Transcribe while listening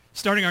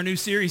Starting our new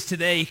series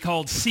today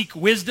called Seek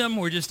Wisdom.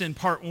 We're just in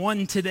part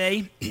 1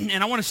 today.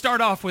 And I want to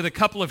start off with a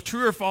couple of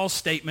true or false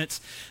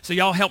statements, so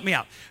y'all help me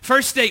out.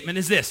 First statement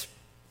is this.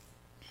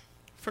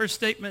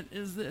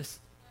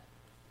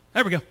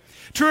 There we go.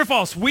 True or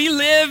false? We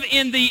live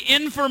in the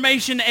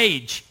information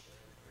age.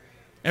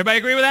 Everybody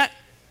agree with that?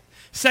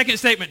 Second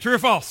statement, true or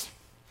false?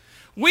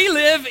 We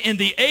live in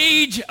the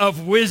age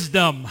of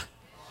wisdom.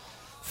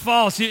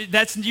 False.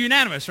 That's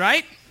unanimous,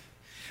 right?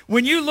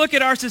 When you look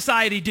at our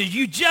society, do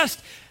you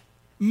just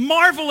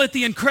marvel at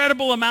the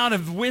incredible amount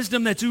of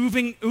wisdom that's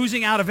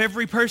oozing out of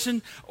every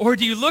person? Or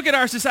do you look at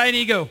our society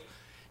and you go,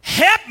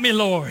 help me,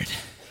 Lord?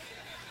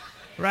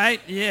 Right?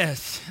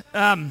 Yes.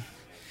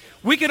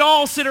 We could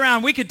all sit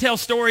around, we could tell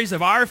stories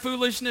of our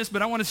foolishness,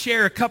 but I want to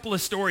share a couple of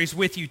stories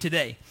with you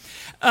today.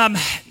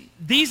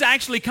 These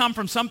actually come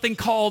from something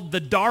called the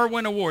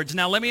Darwin Awards.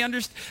 Now, let me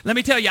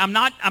tell you, I'm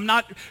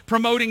not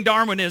promoting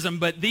Darwinism,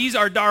 but these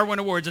are Darwin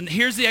Awards, and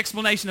here's the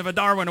explanation of a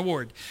Darwin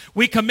Award.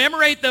 We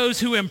commemorate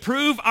those who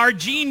improve our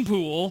gene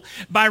pool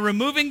by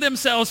removing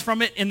themselves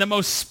from it in the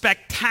most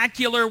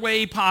spectacular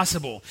way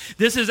possible.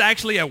 This is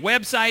actually a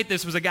website.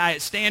 This was a guy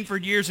at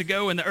Stanford years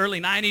ago in the early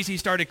 90s. He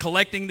started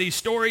collecting these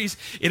stories.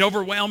 It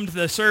overwhelmed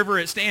the server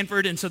at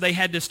Stanford, and so they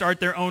had to start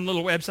their own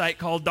little website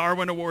called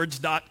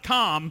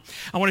darwinawards.com.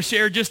 I want to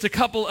share just a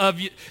couple of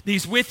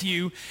these with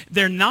you.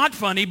 They're not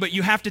funny, but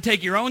you have to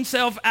take your own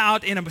self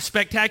out in a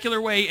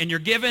spectacular way, and you're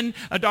given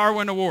a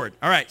Darwin Award.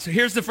 All right, so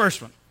here's the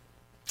first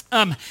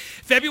one.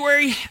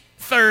 February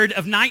 3rd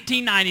of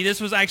 1990, this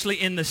was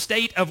actually in the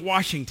state of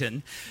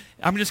Washington.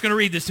 I'm just going to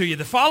read this to you.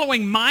 The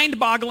following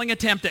mind-boggling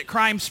attempt at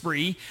crime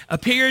spree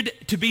appeared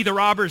to be the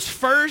robber's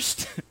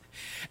first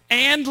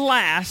and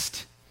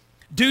last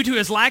due to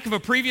his lack of a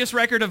previous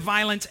record of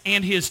violence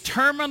and his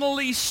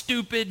terminally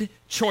stupid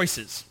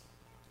choices.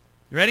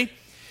 You ready?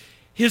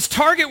 His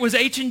target was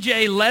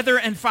H&J Leather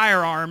and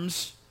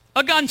Firearms,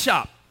 a gun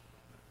shop.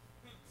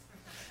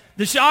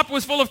 The shop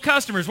was full of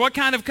customers. What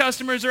kind of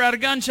customers are at a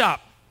gun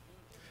shop?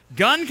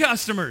 Gun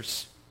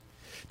customers.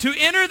 To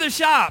enter the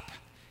shop,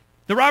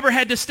 the robber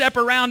had to step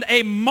around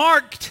a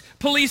marked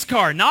police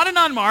car, not an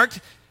unmarked,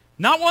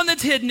 not one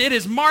that's hidden. It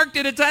is marked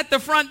and it's at the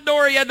front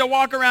door. He had to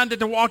walk around it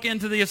to walk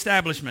into the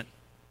establishment.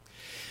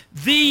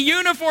 The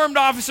uniformed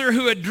officer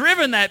who had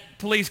driven that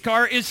police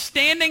car is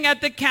standing at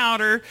the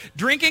counter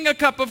drinking a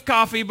cup of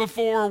coffee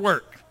before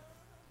work.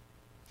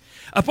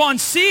 Upon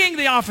seeing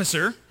the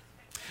officer,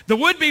 the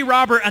would-be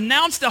robber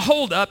announced a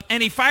holdup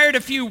and he fired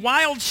a few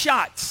wild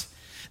shots.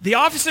 The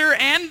officer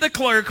and the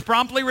clerk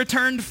promptly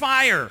returned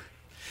fire,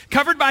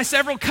 covered by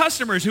several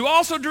customers who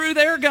also drew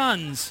their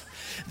guns,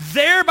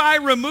 thereby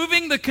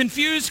removing the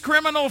confused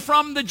criminal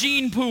from the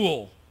gene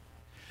pool.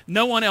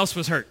 No one else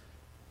was hurt.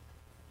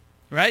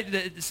 Right?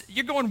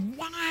 You're going,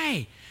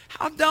 why?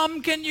 How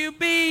dumb can you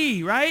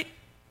be, right?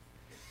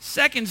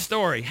 Second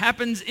story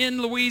happens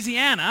in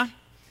Louisiana,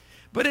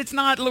 but it's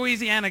not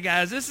Louisiana,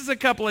 guys. This is a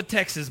couple of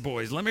Texas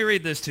boys. Let me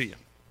read this to you.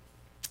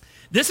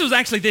 This was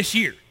actually this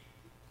year.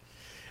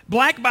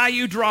 Black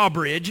Bayou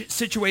Drawbridge,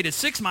 situated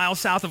 6 miles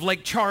south of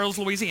Lake Charles,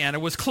 Louisiana,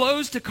 was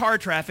closed to car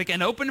traffic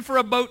and open for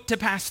a boat to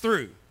pass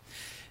through.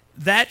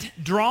 That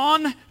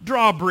drawn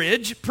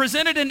drawbridge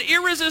presented an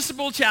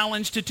irresistible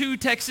challenge to 2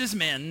 Texas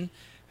men,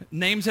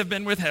 names have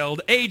been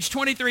withheld, aged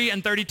 23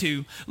 and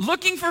 32,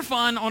 looking for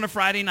fun on a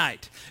Friday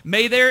night.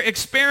 May their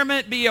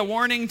experiment be a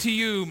warning to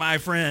you, my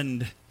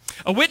friend.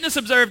 A witness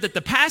observed that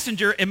the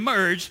passenger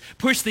emerged,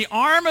 pushed the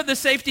arm of the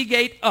safety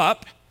gate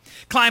up,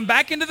 climbed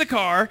back into the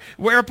car,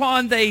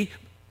 whereupon then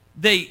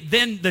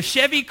the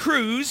Chevy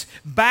Cruze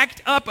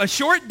backed up a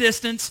short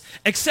distance,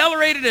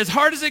 accelerated as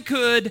hard as it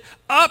could,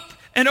 up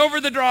and over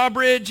the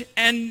drawbridge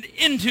and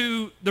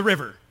into the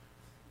river.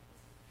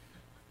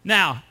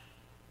 Now,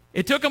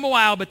 it took them a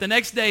while, but the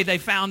next day they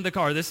found the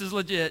car. This is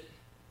legit.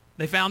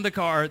 They found the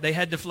car. They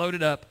had to float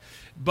it up.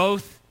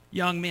 Both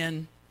young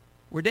men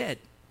were dead.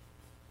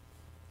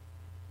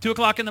 2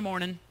 o'clock in the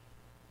morning,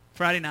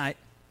 Friday night.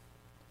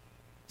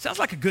 Sounds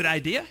like a good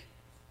idea.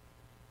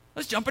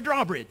 Let's jump a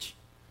drawbridge.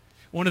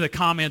 One of the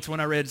comments when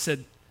I read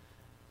said,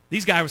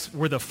 these guys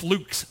were the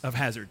flukes of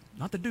Hazzard.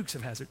 Not the Dukes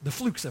of Hazzard, the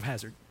flukes of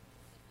Hazzard.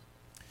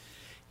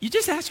 You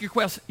just ask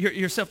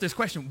yourself this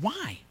question,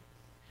 why?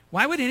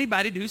 Why would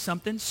anybody do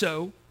something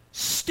so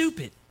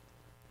stupid?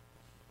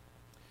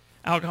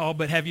 Alcohol,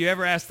 but have you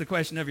ever asked the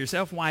question of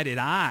yourself, why did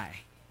I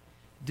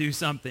do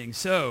something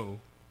so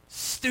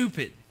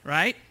stupid,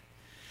 right?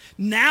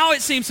 Now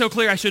it seems so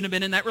clear I shouldn't have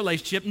been in that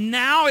relationship.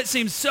 Now it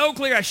seems so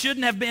clear I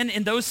shouldn't have been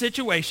in those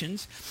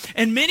situations.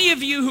 And many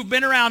of you who've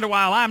been around a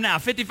while, I'm now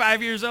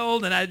 55 years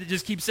old, and I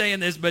just keep saying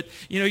this, but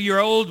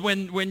you're old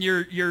when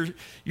your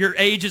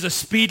age is a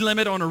speed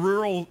limit on a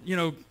rural,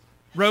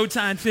 road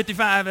sign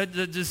 55, I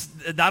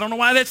don't know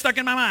why that stuck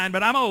in my mind,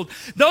 but I'm old.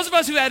 Those of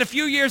us who had a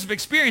few years of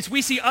experience,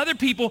 we see other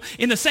people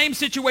in the same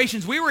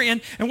situations we were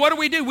in, and what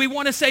do? We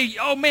want to say,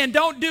 oh man,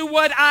 don't do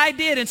what I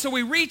did. And so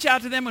we reach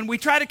out to them and we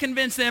try to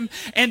convince them,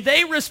 and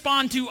they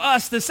respond to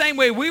us the same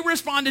way we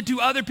responded to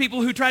other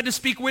people who tried to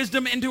speak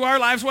wisdom into our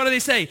lives. What do they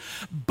say?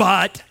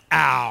 Butt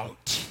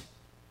out.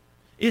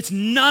 It's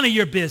none of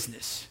your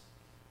business.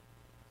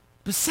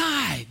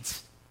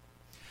 Besides,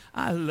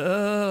 I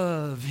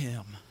love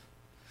him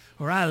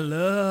or I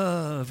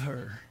love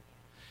her.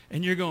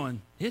 And you're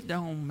going, it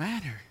don't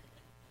matter.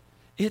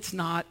 It's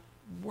not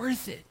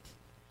worth it.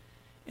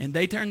 And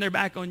they turn their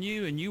back on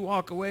you and you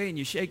walk away and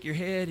you shake your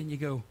head and you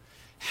go,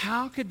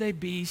 how could they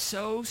be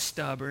so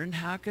stubborn?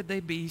 How could they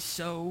be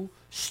so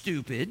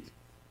stupid?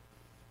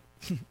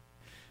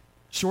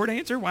 Short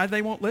answer, why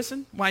they won't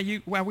listen? Why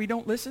we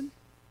don't listen?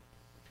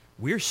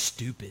 We're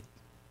stupid.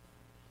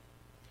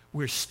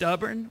 We're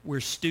stubborn.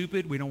 We're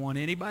stupid. We don't want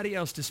anybody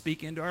else to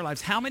speak into our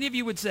lives. How many of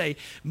you would say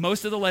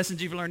most of the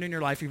lessons you've learned in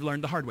your life, you've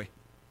learned the hard way?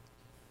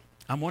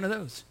 I'm one of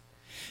those.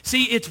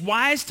 See, it's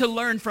wise to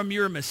learn from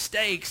your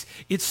mistakes.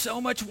 It's so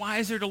much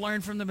wiser to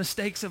learn from the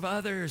mistakes of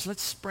others.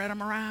 Let's spread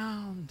them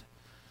around.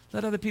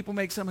 Let other people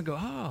make some and go,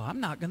 oh, I'm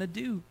not going to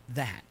do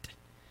that.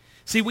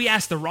 See, we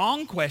ask the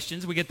wrong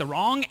questions, we get the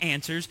wrong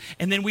answers,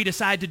 and then we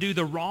decide to do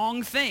the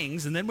wrong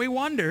things, and then we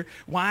wonder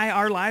why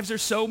our lives are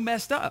so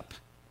messed up.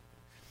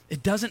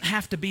 It doesn't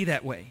have to be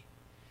that way.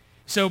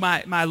 So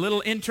my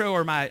little intro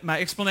or my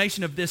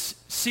explanation of this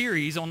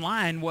series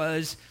online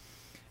was,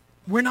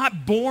 we're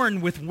not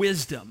born with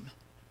wisdom,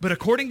 but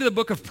according to the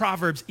book of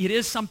Proverbs, it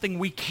is something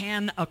we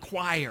can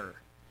acquire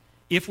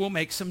if we'll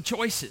make some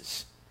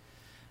choices.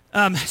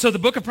 So the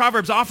book of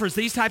Proverbs offers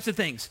these types of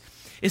things.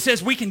 It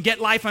says we can get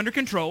life under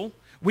control.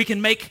 We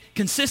can make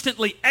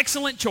consistently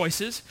excellent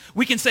choices.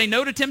 We can say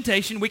no to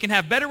temptation. We can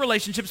have better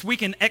relationships. We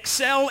can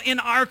excel in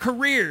our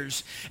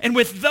careers. And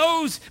with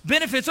those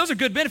benefits, those are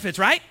good benefits,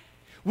 right?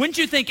 Wouldn't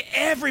you think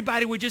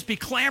everybody would just be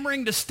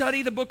clamoring to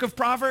study the book of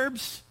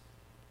Proverbs?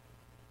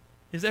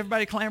 Is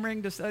everybody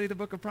clamoring to study the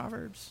book of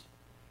Proverbs?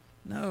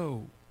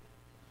 No,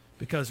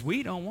 because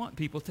we don't want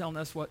people telling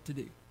us what to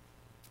do.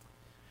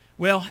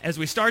 Well, as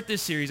we start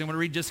this series, I'm going to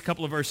read just a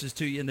couple of verses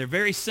to you, and they're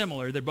very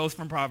similar. They're both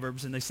from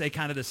Proverbs, and they say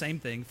kind of the same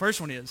thing.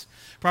 First one is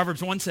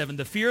Proverbs 1:7,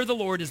 the fear of the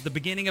Lord is the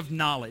beginning of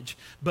knowledge,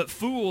 but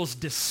fools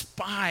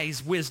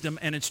despise wisdom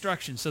and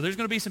instruction. So there's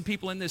going to be some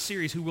people in this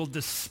series who will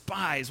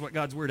despise what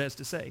God's word has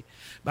to say.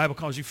 The Bible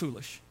calls you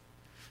foolish.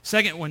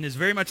 Second one is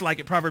very much like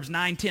it. Proverbs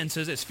 9:10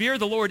 says this, fear of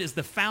the Lord is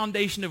the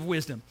foundation of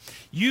wisdom.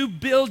 You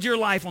build your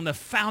life on the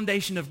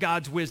foundation of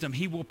God's wisdom.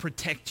 He will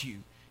protect you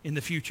in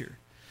the future.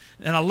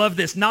 And I love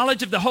this.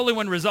 Knowledge of the Holy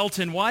One results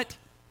in what?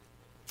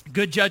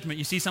 Good judgment.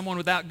 You see someone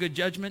without good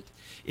judgment?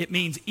 It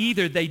means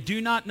either they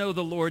do not know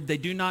the Lord, they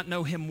do not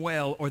know him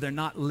well, or they're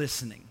not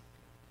listening.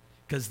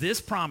 Because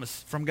this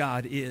promise from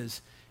God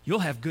is, you'll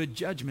have good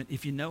judgment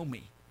if you know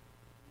me,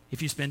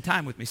 if you spend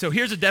time with me. So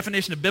here's a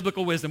definition of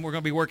biblical wisdom we're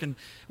going to be working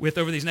with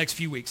over these next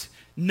few weeks.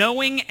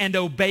 Knowing and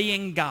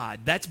obeying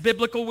God. That's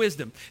biblical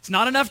wisdom. It's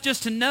not enough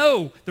just to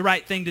know the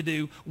right thing to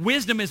do.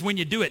 Wisdom is when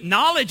you do it.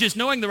 Knowledge is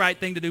knowing the right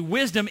thing to do.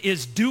 Wisdom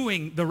is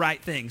doing the right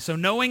thing. So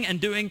knowing and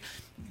doing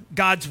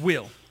God's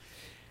will.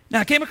 Now,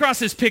 I came across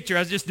this picture. I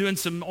was just doing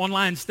some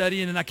online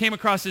studying, and I came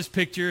across this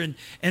picture,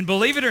 and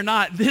believe it or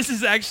not, this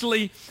is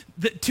actually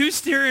the 2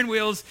 steering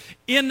wheels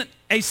in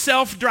a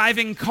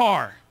self-driving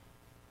car.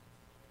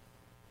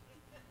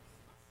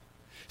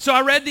 So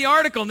I read the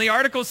article, and the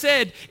article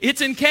said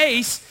it's in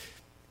case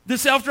the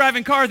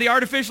self-driving car, the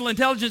artificial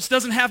intelligence,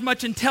 doesn't have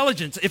much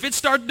intelligence. If it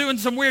starts doing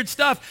some weird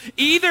stuff,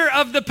 either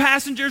of the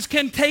passengers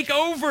can take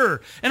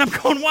over. And I'm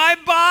going, why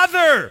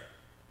bother?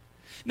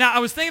 Now, I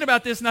was thinking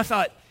about this, and I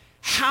thought,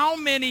 how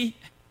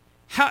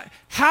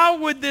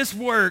would this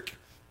work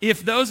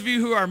if those of you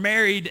who are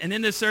married and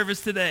in this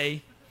service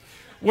today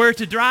were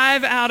to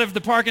drive out of the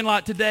parking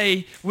lot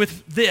today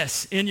with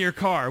this in your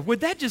car?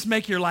 Would that just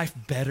make your life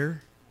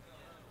better?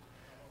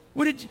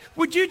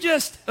 Would you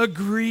just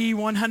agree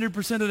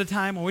 100% of the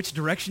time on which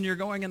direction you're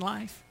going in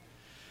life?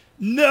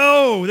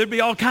 No, there'd be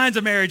all kinds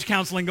of marriage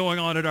counseling going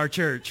on at our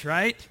church,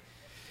 right?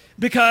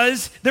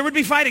 Because there would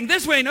be fighting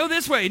this way, no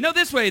this way, no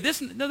this way,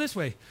 no this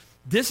way.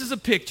 This is a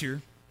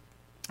picture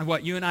of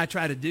what you and I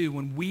try to do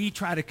when we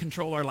try to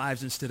control our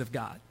lives instead of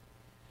God.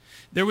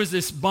 There was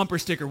this bumper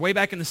sticker way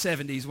back in the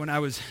 70s when I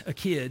was a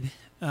kid.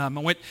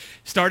 I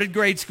started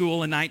grade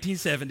school in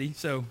 1970,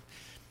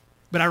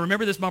 but I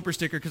remember this bumper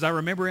sticker because I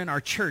remember in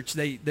our church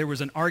there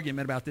was an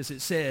argument about this.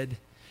 It said,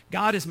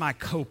 God is my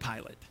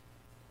co-pilot.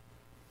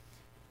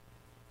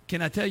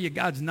 Can I tell you,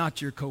 God's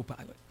not your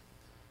co-pilot?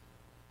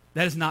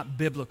 That is not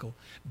biblical.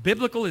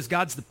 Biblical is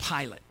God's the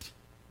pilot.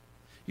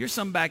 You're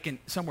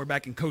somewhere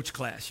back in coach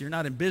class. You're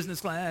not in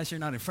business class. You're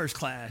not in first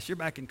class. You're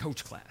back in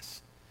coach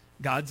class.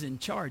 God's in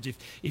charge.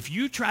 If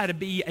you try to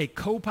be a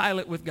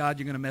co-pilot with God,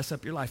 you're going to mess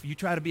up your life. If you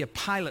try to be a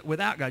pilot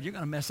without God, you're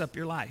going to mess up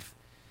your life.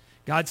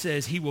 God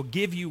says he will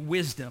give you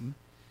wisdom,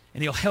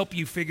 and he'll help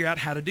you figure out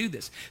how to do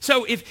this.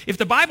 So if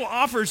the Bible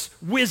offers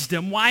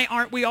wisdom, why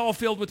aren't we all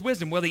filled with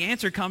wisdom? Well, the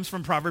answer comes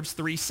from Proverbs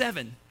 3:7.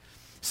 It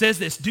says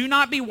this, do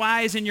not be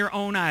wise in your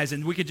own eyes.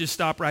 And we could just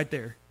stop right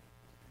there.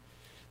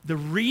 The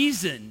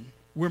reason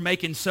we're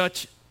making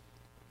such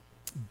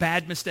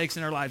bad mistakes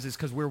in our lives is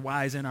because we're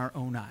wise in our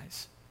own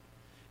eyes.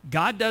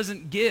 God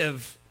doesn't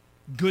give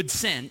good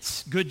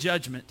sense, good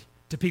judgment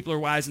to people who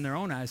are wise in their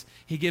own eyes.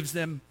 He gives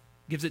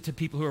it to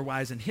people who are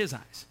wise in his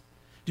eyes.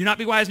 Do not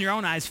be wise in your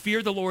own eyes.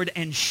 Fear the Lord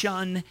and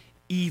shun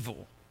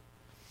evil.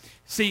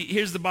 See,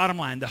 here's the bottom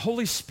line. The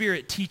Holy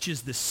Spirit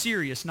teaches the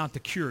serious, not the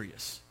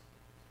curious.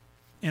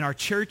 And our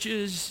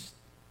churches,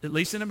 at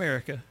least in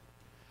America,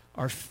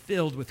 are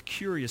filled with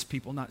curious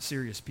people, not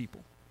serious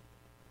people.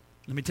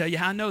 Let me tell you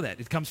how I know that.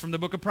 It comes from the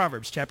book of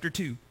Proverbs, chapter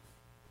 2.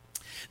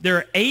 There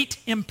are 8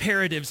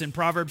 imperatives in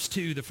Proverbs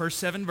 2, the first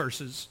 7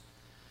 verses,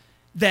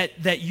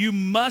 that you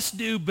must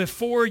do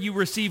before you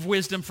receive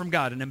wisdom from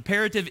God. An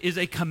imperative is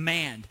a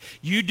command.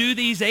 You do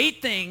these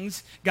 8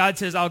 things, God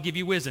says, I'll give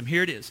you wisdom.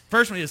 Here it is.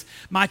 First one is,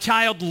 my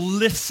child,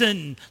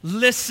 listen.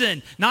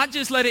 Listen. Not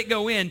just let it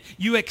go in.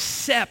 You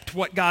accept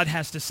what God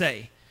has to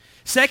say.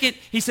 Second,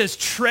 he says,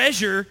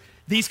 treasure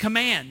these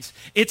commands.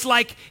 It's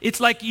like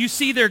you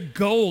see they're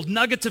gold,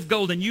 nuggets of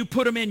gold, and you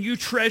put them in, you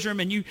treasure them,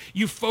 and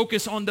you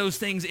focus on those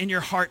things in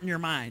your heart and your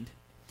mind.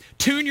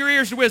 Tune your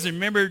ears to wisdom.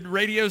 Remember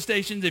radio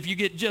stations, if you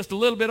get just a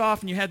little bit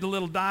off and you had the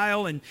little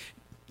dial and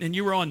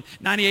you were on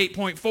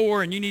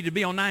 98.4 and you need to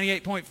be on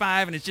 98.5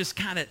 and it's just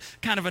kind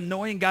of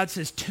annoying, God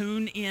says,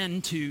 tune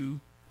into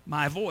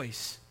my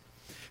voice.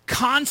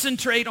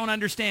 Concentrate on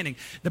understanding.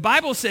 The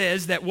Bible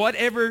says that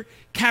whatever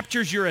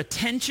captures your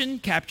attention,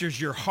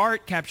 captures your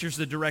heart, captures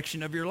the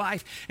direction of your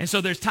life. And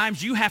so there's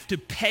times you have to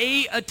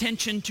pay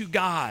attention to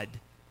God.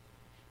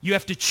 You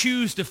have to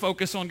choose to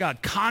focus on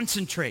God.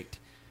 Concentrate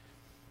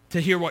to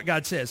hear what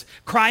God says.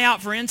 Cry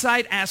out for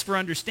insight, ask for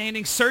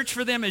understanding, search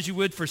for them as you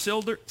would for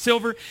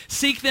silver,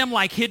 seek them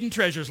like hidden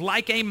treasures,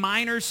 like a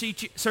miner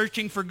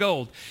searching for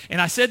gold.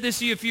 And I said this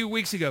to you a few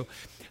weeks ago.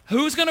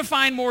 Who's going to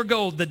find more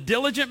gold? The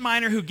diligent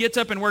miner who gets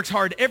up and works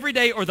hard every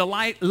day, or the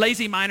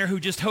lazy miner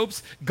who just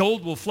hopes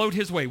gold will float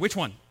his way? Which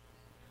one?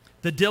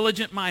 The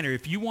diligent miner.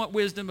 If you want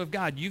wisdom of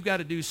God, you've got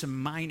to do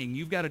some mining.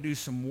 You've got to do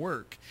some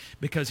work,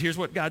 because here's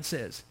what God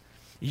says.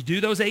 You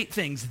do those 8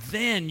 things,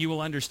 then you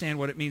will understand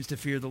what it means to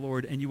fear the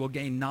Lord, and you will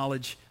gain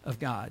knowledge of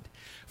God.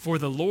 For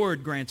the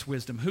Lord grants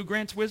wisdom. Who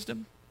grants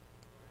wisdom?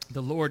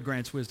 The Lord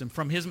grants wisdom.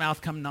 From his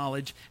mouth come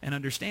knowledge and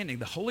understanding.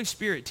 The Holy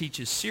Spirit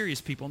teaches serious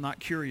people, not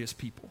curious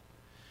people.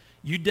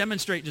 You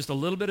demonstrate just a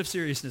little bit of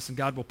seriousness, and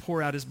God will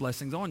pour out his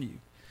blessings on you.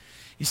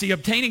 You see,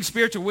 obtaining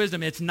spiritual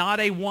wisdom, it's not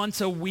a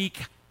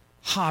once-a-week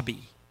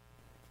hobby.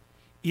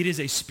 It is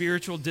a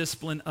spiritual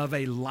discipline of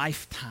a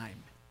lifetime.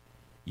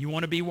 You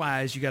want to be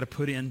wise, you got to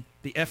put in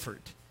the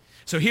effort.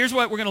 So here's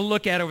what we're going to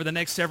look at over the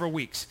next several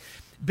weeks.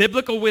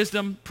 Biblical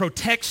wisdom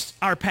protects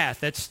our path.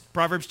 That's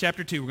Proverbs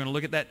chapter 2. We're going to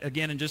look at that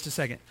again in just a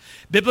second.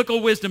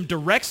 Biblical wisdom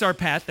directs our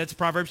path. That's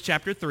Proverbs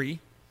chapter 3.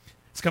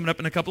 It's coming up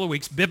in a couple of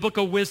weeks.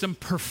 Biblical wisdom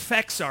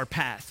perfects our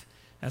path.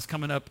 That's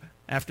coming up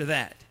after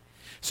that.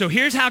 So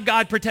here's how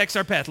God protects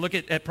our path. Look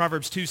at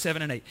Proverbs 2,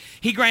 7, and 8.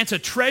 He grants a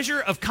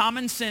treasure of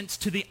common sense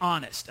to the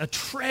honest. A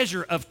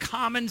treasure of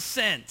common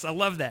sense. I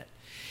love that.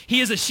 He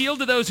is a shield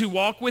to those who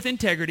walk with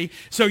integrity.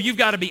 So you've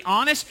got to be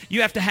honest.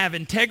 You have to have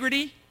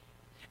integrity.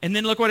 And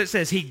then look what it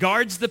says. He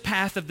guards the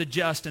path of the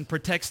just and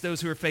protects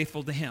those who are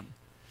faithful to him.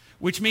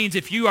 Which means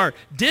if you are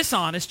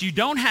dishonest, you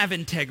don't have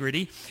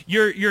integrity,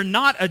 you're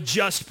not a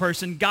just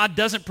person, God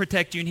doesn't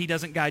protect you and he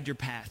doesn't guide your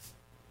path.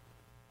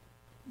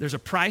 There's a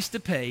price to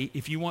pay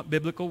if you want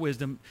biblical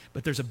wisdom,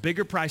 but there's a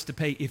bigger price to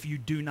pay if you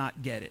do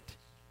not get it.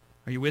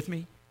 Are you with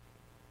me?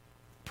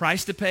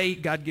 Price to pay,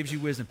 God gives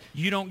you wisdom.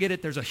 You don't get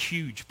it, there's a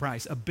huge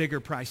price, a bigger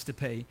price to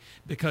pay,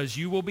 because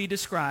you will be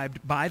described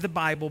by the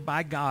Bible,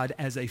 by God,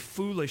 as a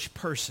foolish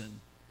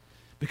person,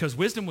 because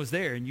wisdom was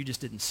there and you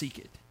just didn't seek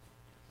it.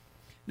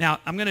 Now,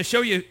 I'm going to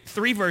show you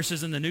 3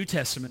 verses in the New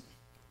Testament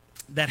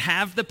that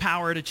have the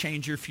power to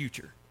change your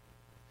future.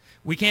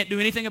 We can't do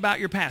anything about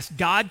your past.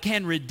 God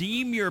can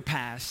redeem your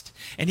past,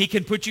 and he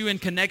can put you in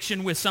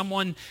connection with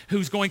someone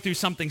who's going through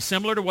something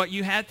similar to what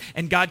you had,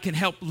 and God can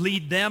help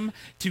lead them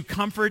to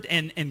comfort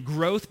and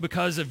growth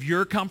because of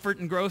your comfort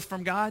and growth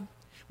from God.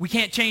 We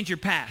can't change your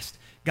past.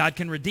 God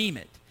can redeem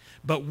it.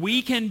 But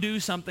we can do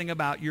something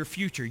about your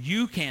future.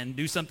 You can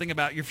do something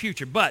about your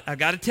future. But I've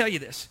got to tell you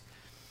this.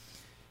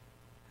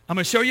 I'm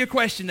going to show you a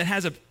question that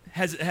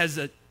has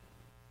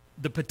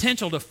the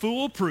potential to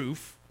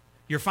foolproof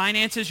your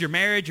finances, your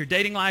marriage, your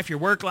dating life, your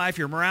work life,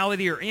 your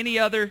morality, or any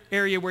other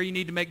area where you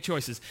need to make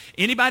choices.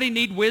 Anybody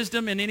need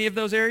wisdom in any of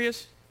those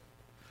areas?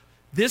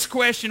 This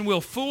question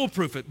will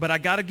foolproof it, but I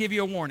got to give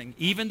you a warning.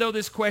 Even though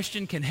this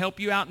question can help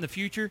you out in the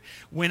future,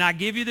 when I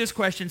give you this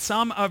question,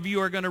 some of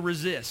you are going to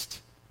resist.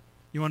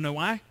 You want to know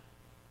why?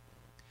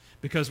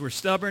 Because we're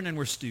stubborn and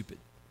we're stupid.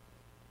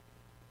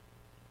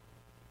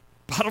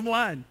 Bottom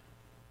line.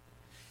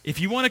 If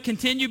you want to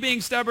continue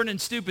being stubborn and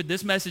stupid,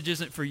 this message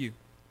isn't for you.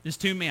 Just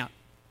tune me out.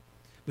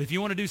 But if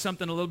you want to do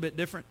something a little bit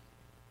different,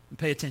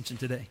 pay attention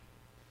today.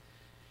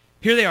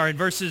 Here they are in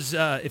verses,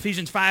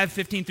 Ephesians 5,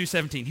 15 through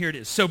 17. Here it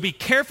is. So be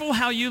careful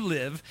how you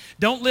live.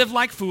 Don't live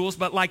like fools,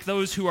 but like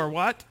those who are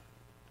what?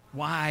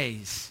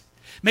 Wise.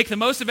 Make the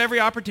most of every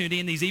opportunity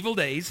in these evil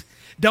days.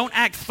 Don't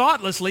act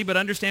thoughtlessly, but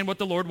understand what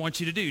the Lord wants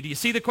you to do. Do you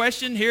see the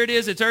question? Here it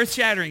is. It's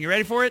earth-shattering. You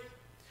ready for it?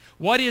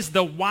 What is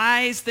the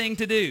wise thing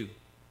to do?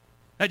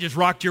 That just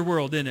rocked your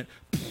world, didn't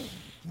it?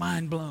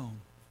 Mind blown.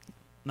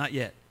 Not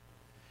yet.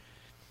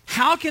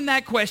 How can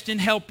that question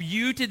help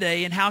you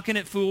today, and how can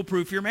it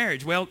foolproof your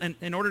marriage? Well,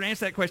 in order to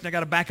answer that question, I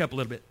got to back up a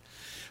little bit.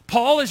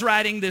 Paul is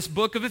writing this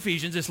book of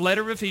Ephesians, this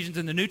letter of Ephesians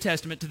in the New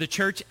Testament to the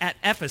church at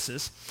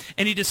Ephesus,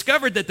 and he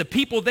discovered that the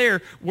people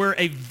there were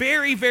a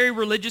very, very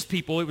religious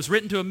people. It was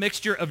written to a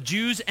mixture of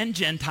Jews and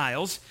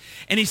Gentiles,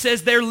 and he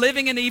says they're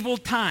living in evil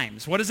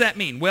times. What does that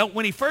mean? Well,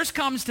 when he first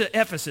comes to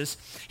Ephesus,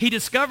 he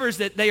discovers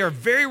that they are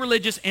very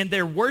religious, and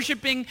they're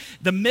worshiping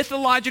the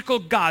mythological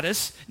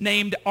goddess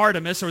named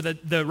Artemis, or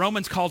the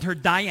Romans called her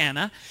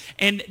Diana,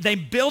 and they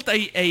built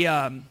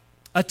a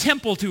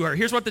temple to her.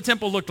 Here's what the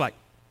temple looked like.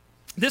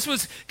 This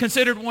was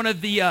considered one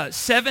of the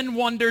 7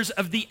 wonders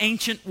of the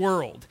ancient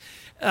world.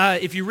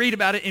 If you read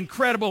about it,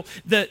 incredible.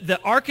 The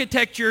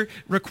architecture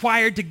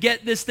required to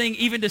get this thing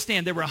even to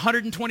stand. There were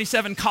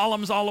 127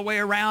 columns all the way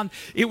around.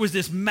 It was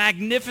this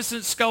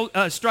magnificent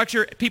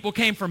structure. People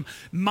came from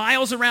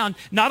miles around,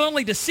 not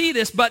only to see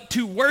this, but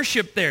to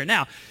worship there.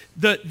 Now,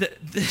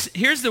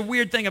 here's the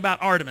weird thing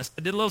about Artemis.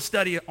 I did a little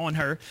study on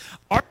her.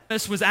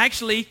 Artemis was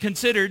actually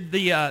considered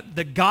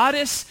the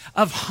goddess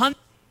of hunting.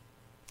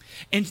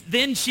 And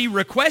then she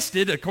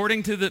requested,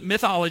 according to the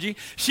mythology,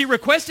 she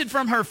requested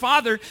from her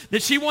father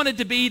that she wanted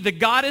to be the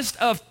goddess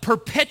of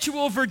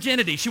perpetual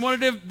virginity. She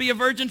wanted to be a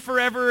virgin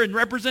forever and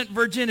represent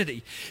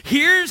virginity.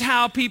 Here's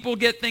how people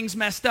get things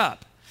messed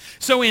up.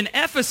 So in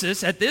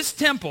Ephesus, at this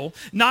temple,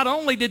 not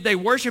only did they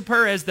worship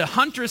her as the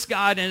huntress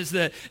god and as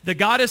the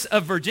goddess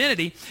of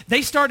virginity,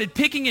 they started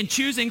picking and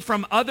choosing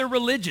from other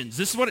religions.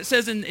 This is what it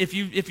says if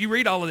you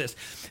read all of this.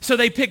 So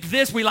they picked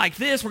this, we like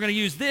this, we're going to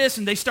use this,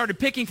 and they started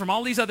picking from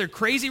all these other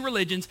crazy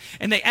religions,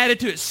 and they added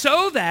to it,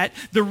 so that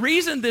the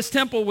reason this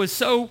temple was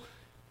so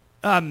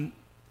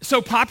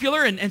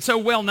popular and so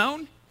well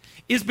known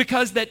is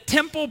because that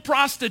temple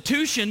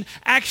prostitution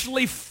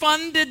actually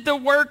funded the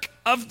work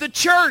of the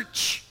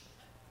church.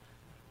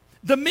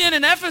 The men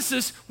in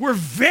Ephesus were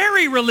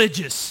very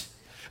religious.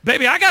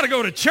 Baby, I got to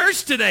go to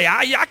church today.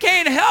 I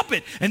can't help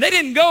it. And they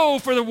didn't go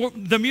for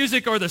the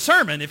music or the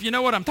sermon, if you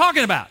know what I'm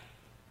talking about.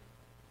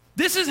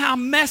 This is how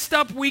messed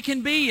up we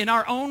can be in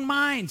our own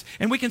minds.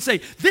 And we can say,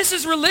 this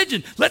is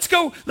religion. Let's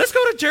go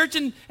to church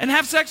and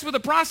have sex with a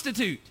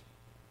prostitute.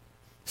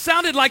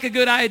 Sounded like a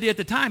good idea at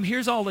the time.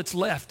 Here's all that's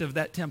left of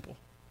that temple.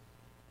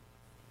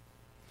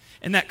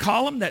 And that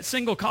column, that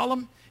single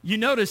column, you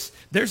notice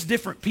there's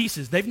different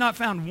pieces. They've not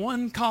found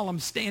one column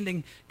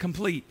standing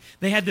complete.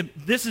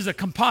 This is a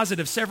composite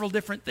of several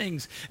different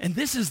things. And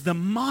this is the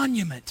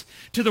monument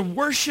to the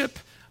worship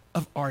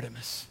of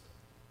Artemis.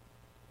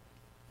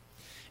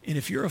 And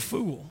if you're a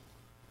fool,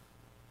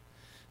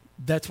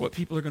 that's what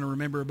people are going to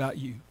remember about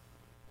you.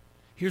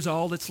 Here's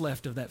all that's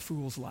left of that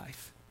fool's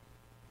life.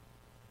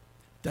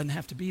 Doesn't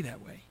have to be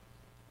that way.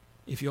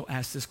 If you'll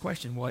ask this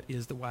question, what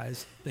is the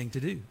wise thing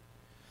to do?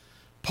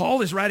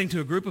 Paul is writing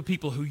to a group of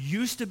people who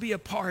used to be a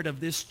part of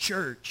this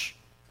church,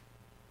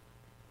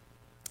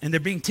 and they're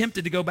being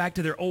tempted to go back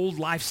to their old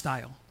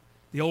lifestyle,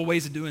 the old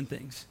ways of doing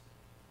things.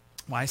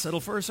 Why settle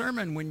for a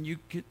sermon when you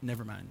could...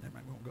 Never mind, we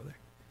won't go there.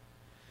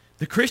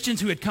 The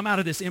Christians who had come out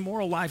of this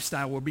immoral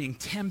lifestyle were being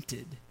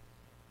tempted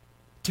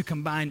to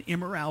combine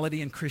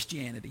immorality and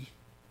Christianity.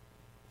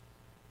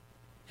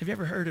 Have you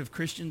ever heard of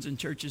Christians in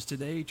churches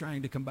today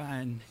trying to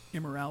combine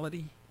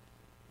immorality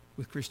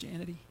with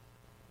Christianity?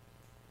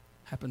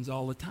 Happens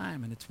all the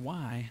time, and it's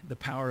why the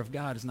power of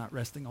God is not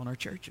resting on our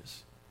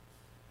churches.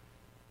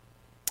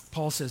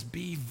 Paul says,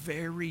 be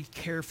very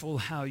careful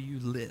how you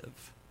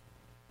live.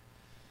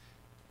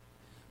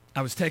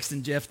 I was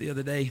texting Jeff the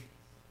other day,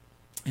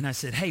 and I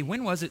said, hey,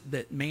 when was it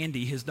that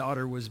Mandy, his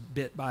daughter, was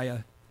bit by a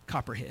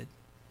copperhead?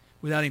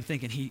 Without even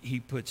thinking, he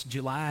puts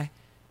July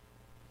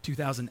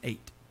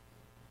 2008.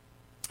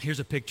 Here's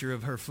a picture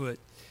of her foot.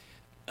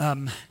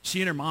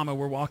 She and her mama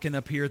were walking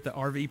up here at the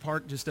RV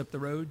park just up the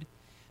road.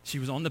 She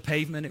was on the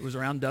pavement. It was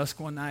around dusk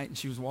one night, and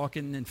she was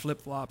walking in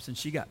flip-flops, and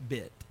she got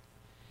bit.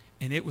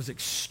 And it was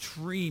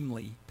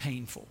extremely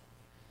painful.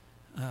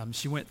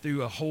 She went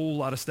through a whole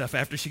lot of stuff.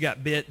 After she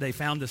got bit, they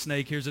found the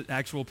snake. Here's an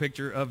actual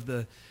picture of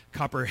the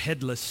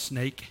copperheadless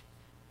snake.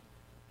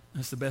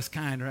 That's the best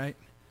kind, right?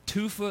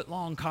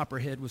 2-foot-long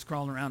copperhead was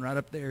crawling around right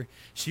up there.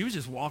 She was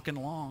just walking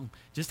along,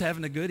 just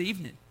having a good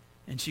evening.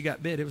 And she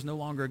got bit. It was no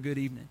longer a good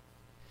evening.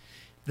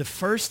 The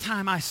first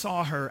time I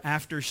saw her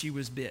after she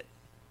was bit,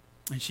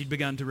 and she'd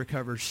begun to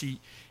recover, she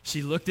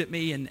looked at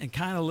me and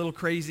kind of a little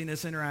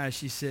craziness in her eyes.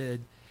 She said,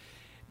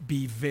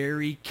 be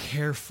very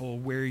careful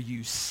where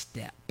you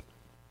step.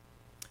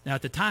 Now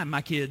at the time,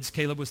 my kids,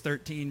 Caleb was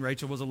 13,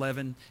 Rachel was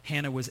 11,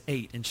 Hannah was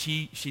 8. And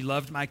she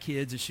loved my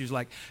kids, and she was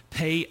like,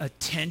 pay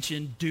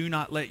attention. Do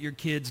not let your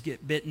kids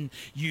get bitten.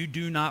 They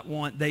do not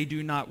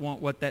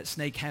want what that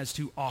snake has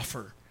to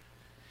offer.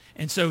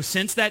 And so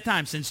since that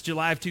time, since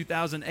July of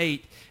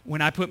 2008,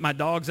 when I put my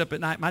dogs up at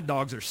night, my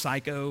dogs are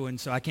psycho,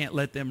 and so I can't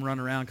let them run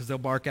around because they'll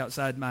bark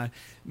outside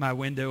my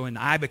window, and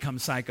I become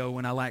psycho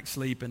when I lack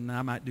sleep, and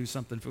I might do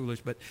something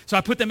foolish. So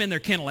I put them in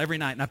their kennel every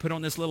night, and I put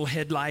on this little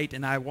headlight,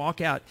 and I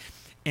walk out,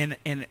 And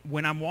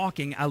when I'm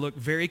walking, I look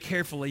very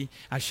carefully.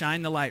 I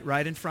shine the light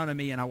right in front of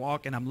me, and I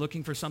walk, and I'm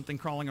looking for something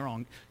crawling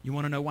along. You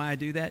want to know why I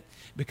do that?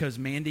 Because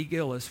Mandy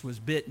Gillis was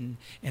bitten,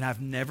 and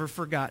I've never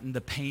forgotten the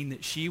pain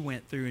that she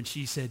went through, and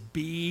she said,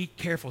 be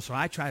careful. So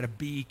I try to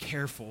be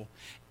careful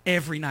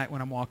every night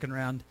when I'm walking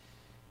around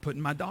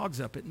putting my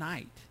dogs up at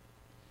night.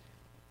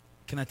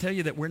 Can I tell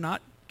you that we're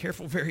not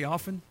careful very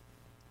often?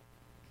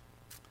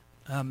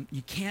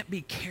 You can't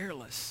be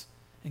careless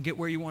and get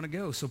where you want to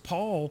go. So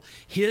Paul,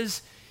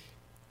 his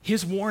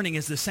warning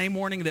is the same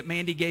warning that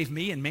Mandy gave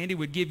me and Mandy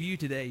would give you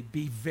today.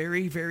 Be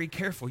very, very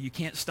careful. You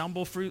can't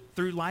stumble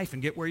through life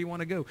and get where you want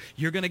to go.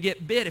 You're going to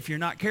get bit if you're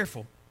not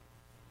careful.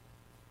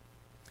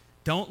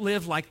 Don't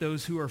live like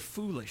those who are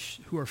foolish,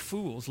 who are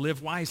fools.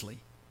 Live wisely.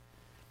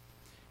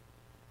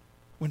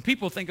 When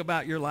people think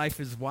about your life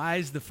as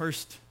wise, the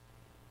first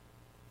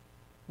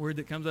word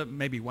that comes up,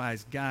 maybe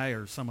wise guy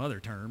or some other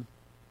term.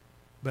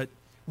 But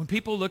when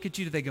people look at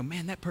you, they go,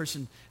 man, that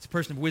person is a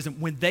person of wisdom.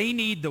 When they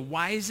need the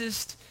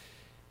wisest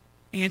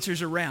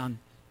answers around,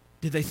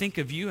 did they think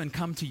of you and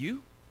come to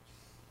you?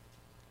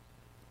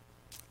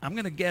 I'm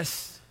going to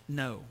guess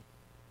no.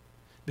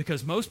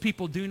 Because most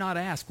people do not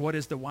ask what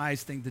is the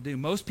wise thing to do.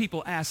 Most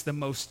people ask the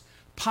most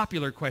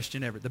popular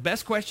question ever. The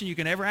best question you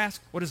can ever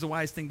ask, what is the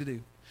wise thing to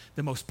do?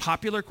 The most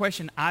popular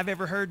question I've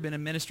ever heard, been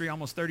in ministry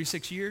almost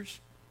 36 years.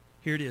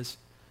 Here it is.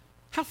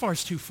 How far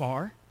is too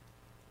far?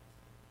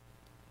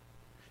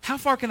 How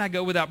far can I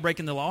go without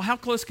breaking the law? How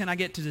close can I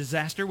get to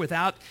disaster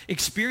without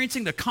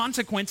experiencing the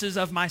consequences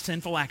of my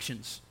sinful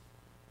actions?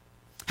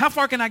 How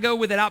far can I go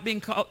without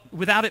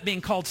it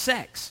being called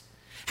sex?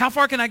 How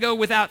far can I go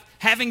without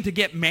having to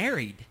get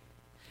married?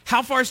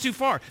 How far is too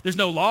far? There's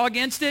no law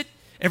against it.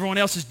 Everyone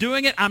else is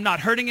doing it. I'm not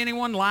hurting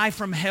anyone. Lie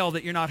from hell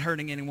that you're not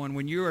hurting anyone.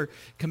 When you are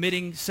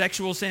committing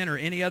sexual sin or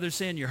any other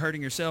sin, you're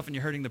hurting yourself and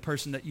you're hurting the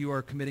person that you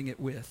are committing it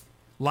with.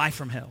 Lie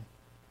from hell.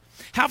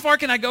 How far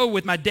can I go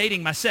with my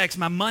dating, my sex,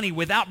 my money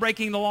without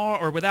breaking the law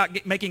or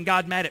without making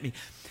God mad at me?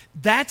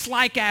 That's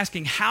like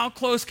asking, how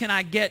close can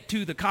I get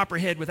to the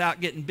copperhead without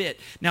getting bit?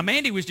 Now,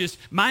 Mandy was just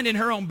minding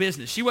her own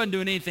business. She wasn't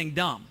doing anything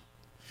dumb.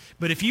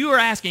 But if you are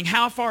asking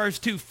how far is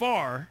too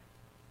far,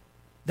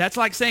 that's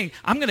like saying,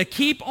 I'm going to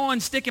keep on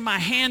sticking my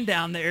hand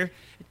down there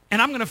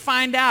and I'm going to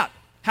find out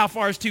how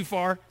far is too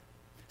far.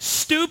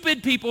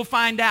 Stupid people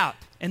find out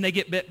and they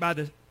get bit by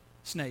the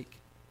snake.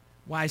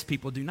 Wise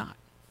people do not.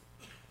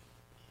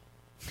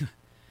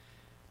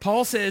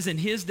 Paul says in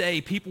his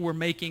day, people were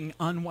making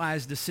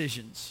unwise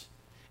decisions.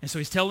 And so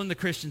he's telling the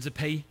Christians to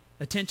pay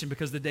attention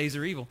because the days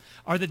are evil.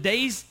 Are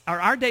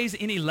our days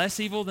any less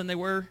evil than they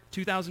were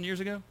 2,000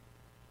 years ago?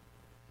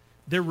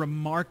 They're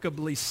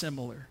remarkably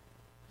similar.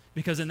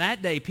 Because in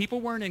that day, people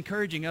weren't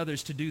encouraging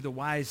others to do the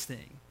wise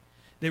thing.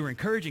 They were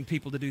encouraging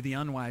people to do the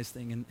unwise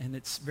thing, and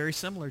it's very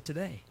similar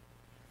today.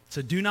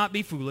 So do not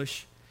be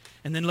foolish.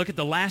 And then look at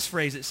the last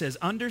phrase. It says,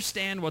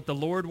 understand what the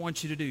Lord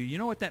wants you to do. You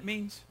know what that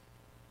means?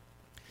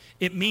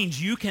 It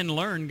means you can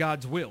learn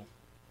God's will.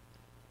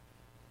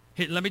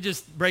 Here, let me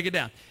just break it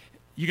down.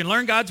 You can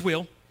learn God's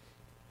will,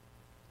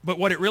 but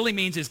what it really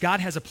means is God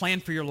has a plan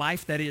for your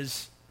life that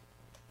is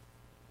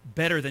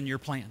better than your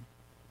plan.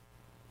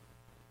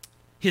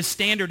 His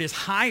standard is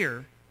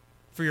higher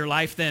for your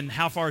life than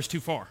how far is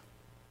too far.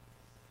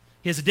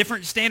 He has a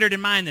different standard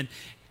in mind than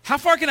how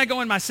far can I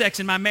go in my sex,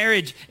 in my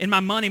marriage, in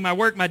my money, my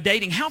work, my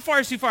dating? How far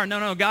is too far?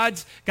 No,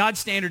 God's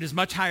standard is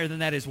much higher than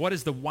that. Is what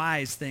is the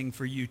wise thing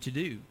for you to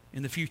do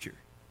in the future?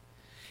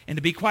 And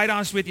to be quite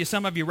honest with you,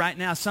 some of you right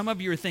now, some of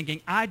you are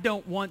thinking, I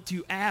don't want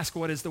to ask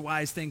what is the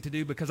wise thing to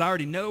do because I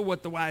already know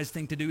what the wise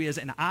thing to do is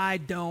and I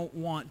don't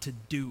want to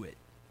do it.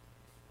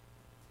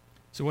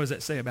 So what does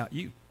that say about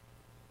you?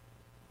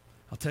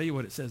 I'll tell you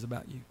what it says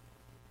about you.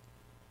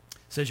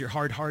 It says you're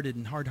hard-hearted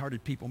and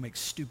hard-hearted people make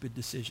stupid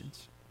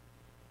decisions.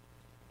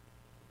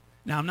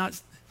 Now, I'm not,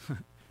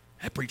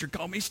 that preacher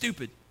called me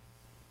stupid.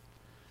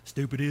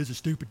 Stupid is as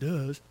stupid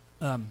does.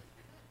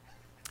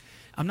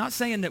 I'm not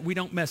saying that we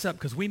don't mess up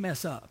because we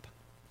mess up.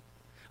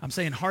 I'm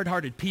saying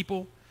hard-hearted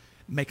people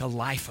make a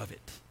life of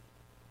it.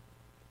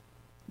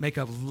 Make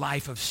a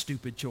life of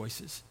stupid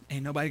choices.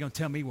 Ain't nobody going to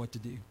tell me what to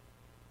do.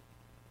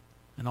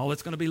 And all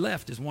that's going to be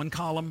left is one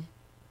column,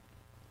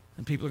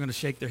 and people are going to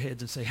shake their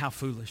heads and say, how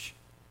foolish.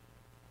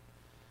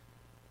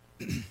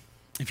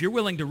 If you're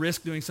willing to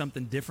risk doing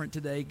something different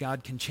today,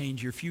 God can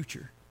change your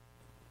future.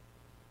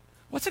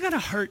 What's it going to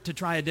hurt to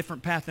try a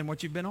different path than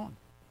what you've been on?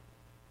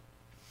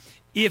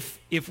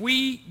 If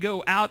we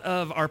go out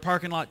of our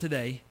parking lot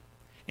today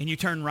and you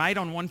turn right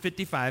on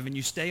 155 and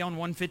you stay on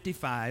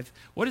 155,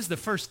 what is the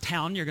first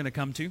town you're going to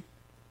come to?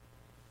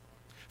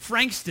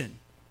 Frankston.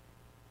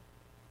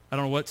 I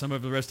don't know what some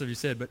of the rest of you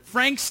said, but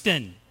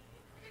Frankston.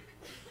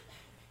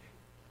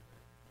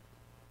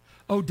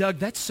 Oh, Doug,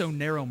 that's so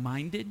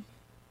narrow-minded.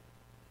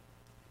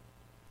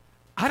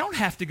 I don't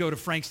have to go to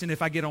Frankston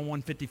if I get on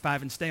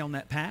 155 and stay on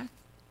that path.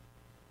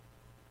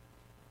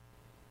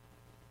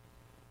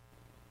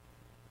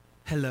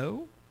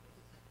 Hello?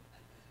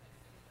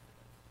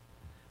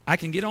 I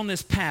can get on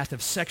this path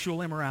of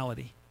sexual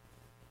immorality.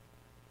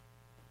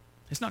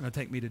 It's not going to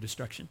take me to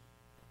destruction.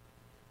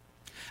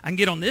 I can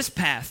get on this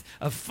path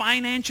of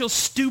financial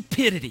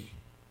stupidity.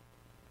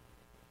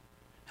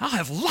 I'll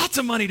have lots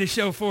of money to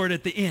show for it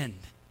at the end.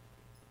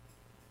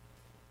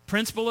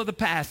 Principle of the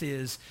path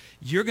is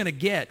you're going to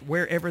get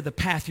wherever the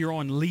path you're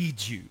on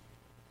leads you.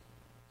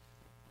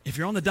 If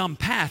you're on the dumb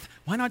path,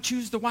 why not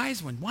choose the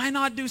wise one? Why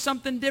not do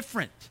something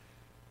different?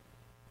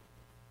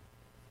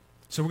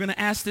 So we're going to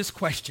ask this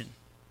question.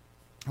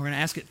 We're going to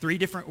ask it 3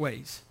 different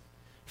ways.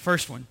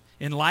 First one,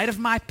 in light of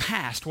my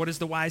past, what is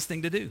the wise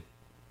thing to do?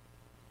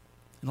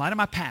 In light of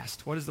my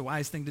past, what is the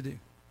wise thing to do?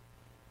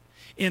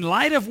 In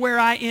light of where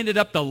I ended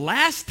up the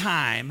last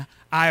time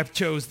I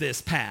chose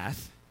this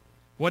path,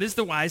 what is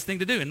the wise thing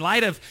to do? In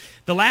light of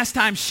the last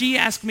time she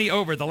asked me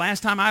over, the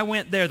last time I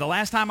went there, the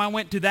last time I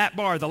went to that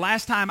bar, the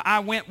last time I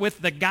went with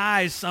the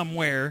guys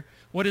somewhere,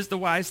 what is the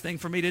wise thing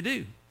for me to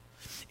do?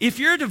 If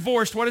you're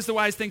divorced, what is the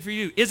wise thing for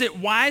you to do? Is it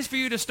wise for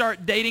you to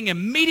start dating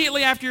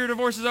immediately after your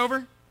divorce is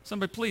over?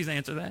 Somebody please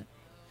answer that.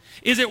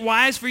 Is it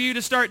wise for you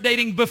to start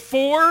dating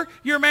before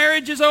your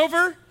marriage is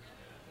over?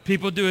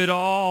 People do it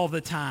all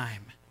the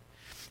time.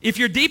 If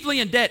you're deeply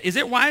in debt, is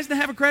it wise to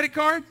have a credit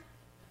card?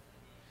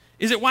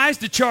 Is it wise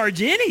to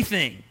charge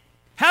anything?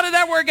 How did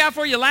that work out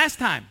for you last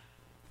time?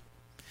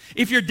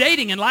 If you're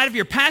dating in light of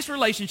your past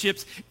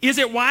relationships, is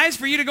it wise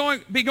for you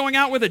to be going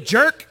out with a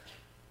jerk?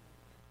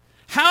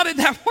 How did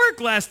that work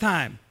last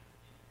time?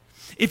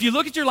 If you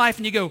look at your life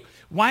and you go,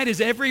 why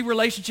does every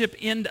relationship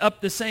end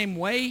up the same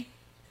way?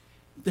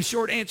 The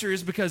short answer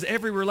is because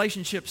every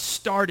relationship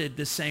started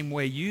the same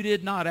way. You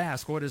did not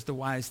ask, what is the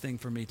wise thing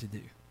for me to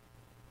do?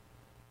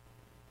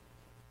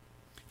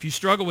 If you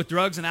struggle with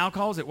drugs and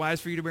alcohol, is it wise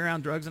for you to be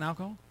around drugs and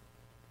alcohol?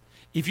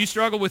 If you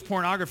struggle with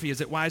pornography,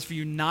 is it wise for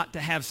you not to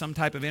have some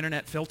type of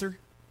internet filter?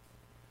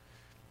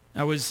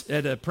 I was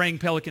at a Praying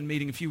Pelican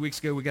meeting a few weeks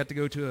ago. We got to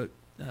go to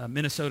a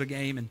Minnesota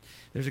game, and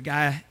there's a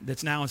guy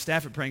that's now on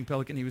staff at Praying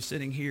Pelican. He was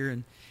sitting here,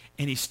 and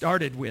he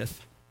started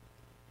with,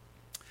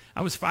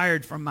 I was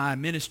fired from my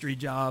ministry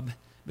job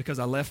because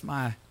I left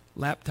my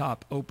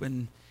laptop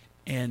open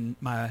and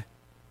my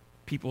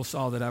people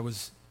saw that I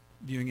was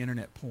viewing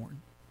internet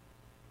porn.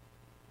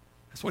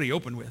 That's what he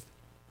opened with.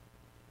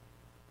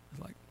 I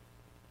was like,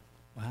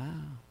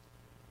 wow.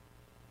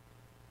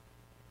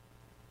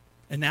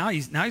 And now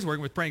he's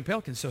working with Praying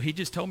Pelicans. So he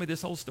just told me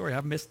this whole story.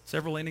 I've missed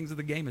several innings of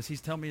the game as he's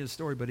telling me his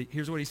story, but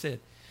here's what he said.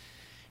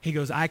 He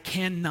goes, I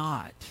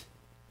cannot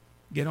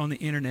get on the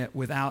internet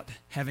without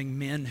having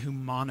men who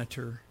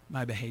monitor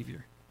my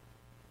behavior.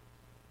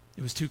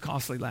 It was too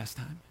costly last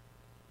time.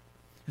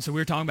 And so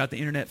we were talking about the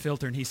internet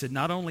filter, and he said,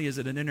 not only is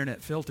it an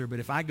internet filter, but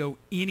if I go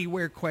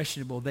anywhere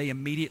questionable, they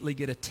immediately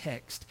get a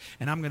text,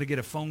 and I'm going to get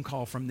a phone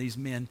call from these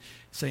men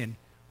saying,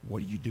 what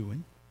are you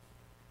doing?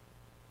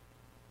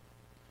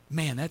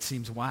 Man, that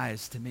seems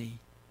wise to me,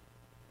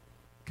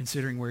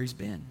 considering where he's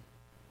been.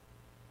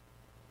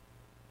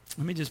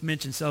 Let me just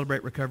mention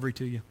Celebrate Recovery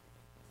to you.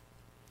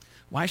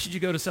 Why should you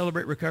go to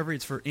Celebrate Recovery?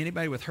 It's for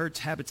anybody with hurts,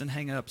 habits, and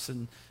hang-ups,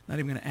 and not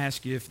even going to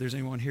ask you if there's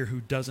anyone here who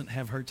doesn't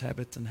have hurts,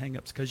 habits, and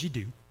hang-ups, because you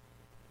do.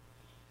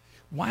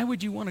 Why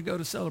would you want to go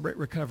to Celebrate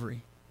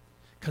Recovery?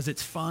 Because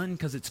it's fun?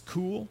 Because it's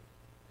cool?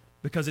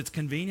 Because it's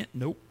convenient?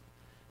 Nope.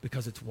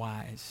 Because it's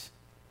wise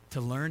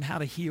to learn how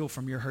to heal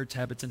from your hurts,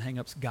 habits, and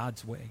hang-ups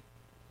God's way.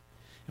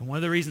 And one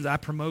of the reasons I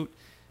promote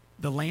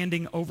the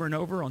landing over and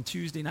over on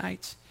Tuesday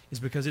nights is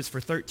because it's for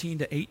 13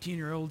 to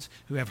 18-year-olds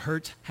who have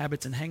hurts,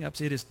 habits, and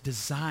hang-ups. It is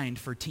designed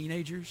for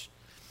teenagers.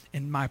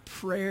 And my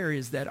prayer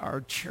is that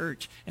our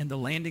church and the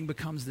landing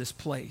becomes this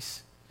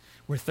place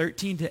where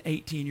 13 to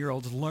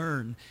 18-year-olds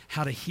learn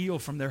how to heal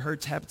from their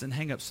hurts, habits, and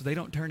hang-ups so they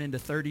don't turn into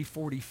 30,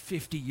 40,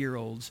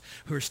 50-year-olds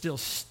who are still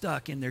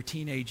stuck in their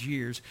teenage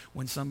years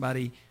when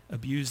somebody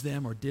abused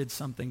them or did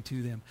something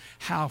to them.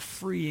 How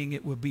freeing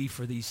it would be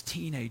for these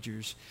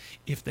teenagers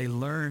if they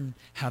learn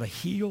how to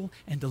heal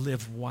and to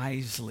live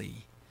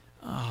wisely.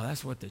 Oh,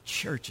 that's what the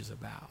church is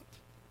about.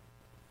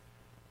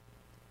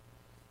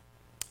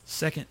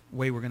 Second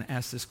way we're going to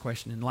ask this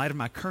question. In light of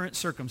my current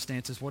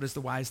circumstances, what is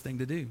the wise thing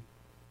to do?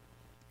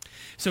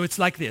 So it's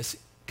like this.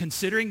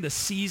 Considering the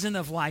season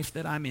of life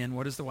that I'm in,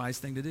 what is the wise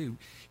thing to do?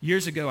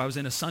 Years ago, I was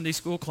in a Sunday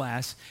school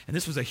class, and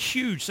this was a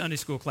huge Sunday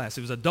school class.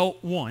 It was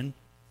adult 1.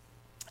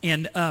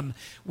 And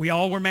we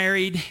all were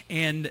married,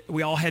 and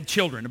we all had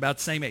children about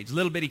the same age,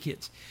 little bitty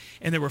kids.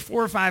 And there were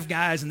 4 or 5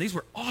 guys, and these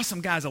were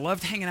awesome guys. I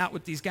loved hanging out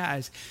with these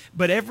guys.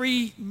 But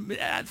every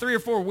 3 or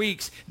 4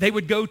 weeks, they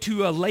would go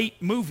to a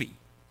late movie.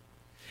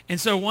 And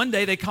so one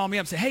day they called me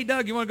up and said, hey,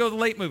 Doug, you want to go to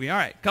the late movie? All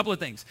right, a couple of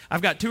things.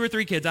 I've got 2 or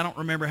 3 kids. I don't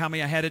remember how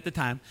many I had at the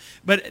time.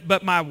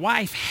 But my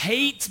wife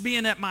hates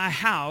being at my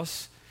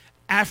house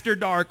after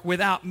dark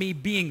without me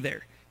being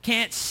there.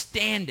 Can't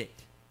stand it.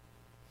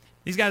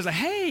 These guys are like,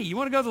 hey, you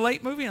want to go to the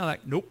late movie? And I'm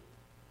like, nope.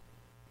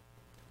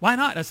 Why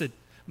not? I said,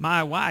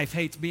 my wife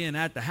hates being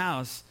at the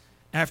house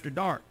after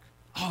dark.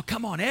 Oh,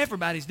 come on,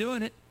 everybody's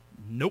doing it.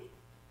 Nope.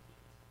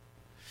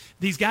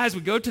 these guys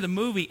would go to the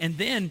movie, and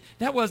then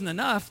that wasn't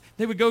enough.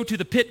 They would go to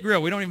the Pit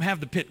Grill. We don't even have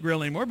the Pit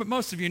Grill anymore, but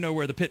most of you know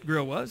where the Pit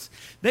Grill was.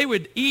 They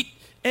would eat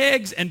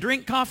eggs and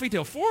drink coffee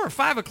till 4 or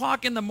 5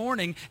 o'clock in the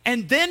morning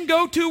and then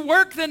go to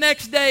work the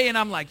next day. And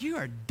I'm like, you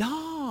are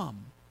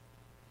dumb.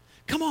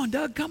 Come on,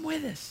 Doug, come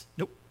with us.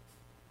 Nope.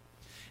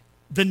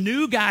 The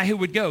new guy who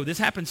would go, this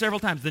happened several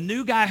times, the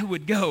new guy who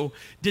would go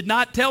did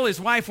not tell his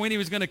wife when he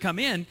was going to come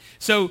in.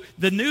 So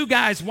the new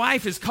guy's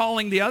wife is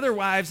calling the other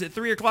wives at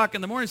 3 o'clock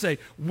in the morning and say,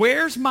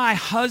 where's my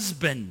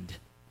husband?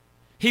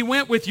 He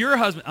went with your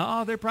husband.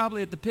 Oh, they're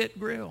probably at the Pit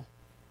Grill.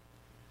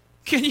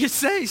 Can you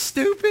say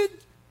stupid?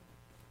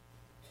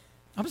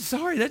 I'm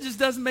sorry, that just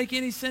doesn't make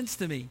any sense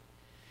to me.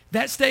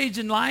 That stage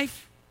in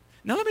life,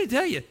 now let me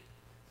tell you,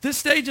 this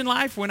stage in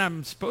life when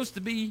I'm supposed to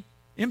be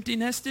empty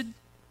nested,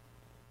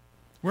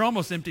 we're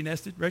almost empty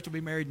nested. Rachel will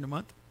be married in a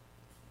month.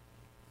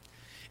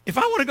 If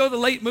I want to go to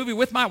the late movie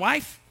with my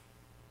wife,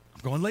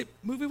 I'm going late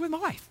movie with my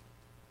wife.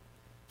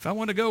 If I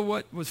want to go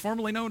what was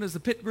formerly known as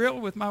the Pit Grill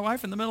with my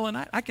wife in the middle of the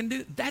night, I can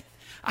do that.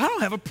 I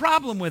don't have a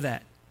problem with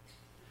that.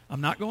 I'm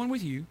not going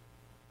with you.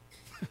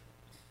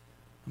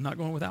 I'm not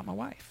going without my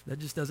wife. That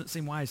just doesn't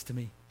seem wise to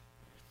me.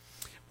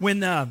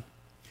 When our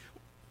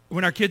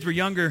kids were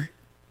younger,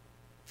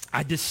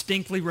 I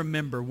distinctly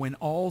remember when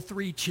all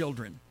 3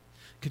 children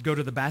could go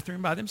to the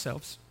bathroom by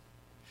themselves,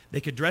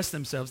 they could dress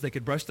themselves, they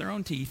could brush their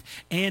own teeth,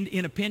 and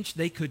in a pinch,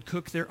 they could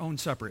cook their own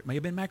supper. It may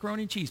have been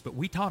macaroni and cheese, but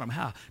we taught them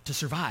how to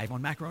survive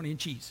on macaroni and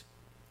cheese.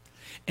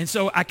 And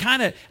so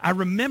I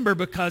remember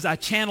because I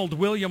channeled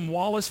William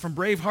Wallace from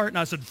Braveheart, and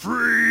I said,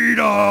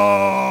 freedom,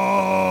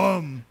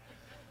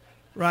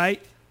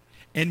 right?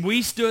 And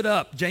we stood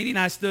up, Janie and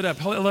I stood up,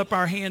 held up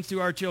our hands to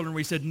our children.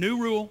 We said, new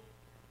rule,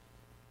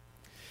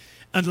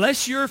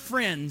 unless your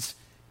friends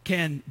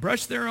can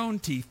brush their own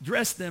teeth,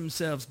 dress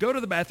themselves, go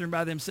to the bathroom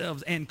by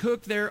themselves, and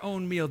cook their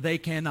own meal, they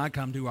cannot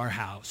come to our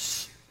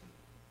house.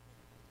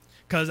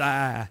 Because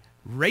I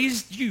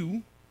raised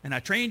you and I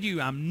trained you.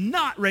 I'm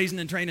not raising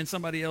and training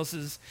somebody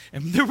else's.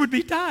 And there would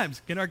be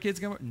times. Can our kids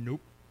come? Nope.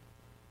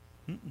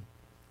 Mm-mm.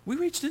 We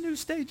reached a new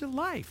stage of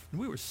life, and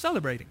we were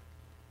celebrating.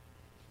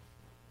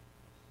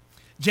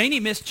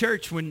 Janie missed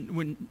church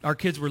when our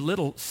kids were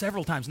little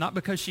several times, not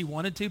because she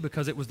wanted to,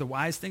 because it was the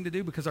wise thing to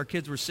do, because our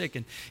kids were sick.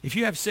 And if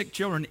you have sick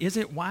children, is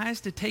it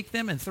wise to take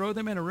them and throw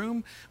them in a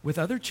room with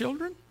other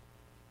children?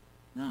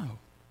 No.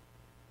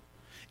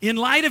 In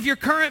light of your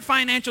current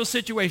financial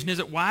situation, is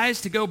it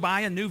wise to go buy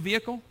a new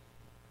vehicle?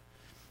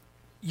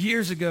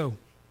 Years ago,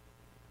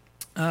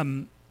 a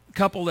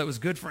couple that was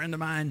a good friend of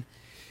mine,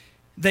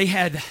 they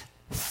had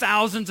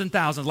thousands and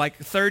thousands, like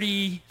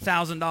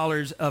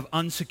 $30,000 of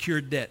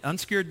unsecured debt.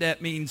 Unsecured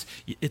debt means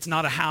it's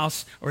not a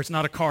house or it's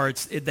not a car.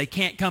 They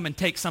can't come and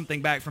take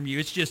something back from you.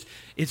 It's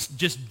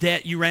just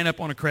debt you ran up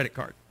on a credit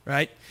card,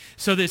 right?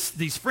 So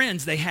these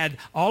friends, they had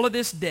all of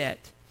this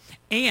debt,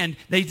 and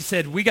they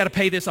said, we got to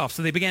pay this off.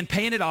 So they began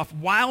paying it off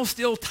while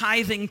still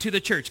tithing to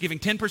the church, giving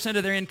 10%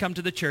 of their income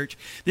to the church.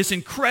 This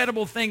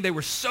incredible thing. They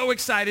were so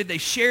excited. They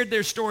shared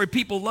their story.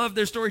 People loved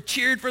their story,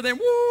 cheered for them.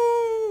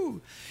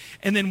 Woo!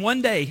 And then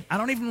one day, I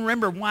don't even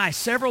remember why,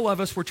 several of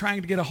us were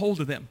trying to get a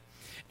hold of them.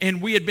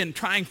 And we had been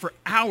trying for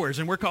hours,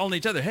 and we're calling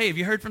each other, hey, have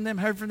you heard from them?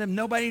 Heard from them?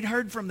 Nobody had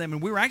heard from them.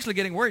 And we were actually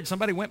getting worried.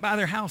 Somebody went by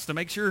their house to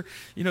make sure,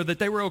 that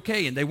they were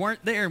okay, and they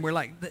weren't there. And we're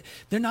like,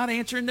 they're not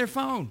answering their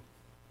phone.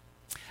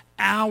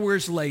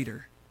 Hours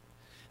later,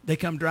 they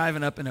come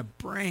driving up in a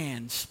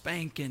brand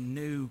spanking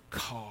new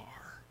car.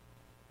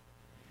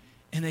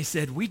 And they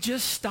said, we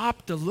just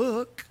stopped to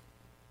look.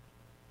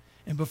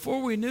 And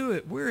before we knew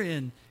it, we're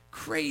in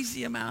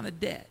crazy amount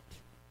of debt.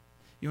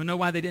 You want to know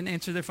why they didn't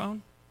answer their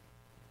phone?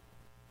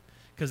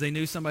 Because they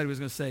knew somebody was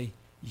going to say,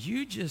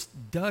 you just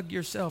dug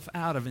yourself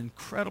out of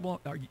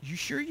incredible, are you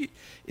sure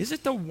is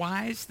it the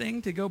wise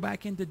thing to go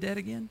back into debt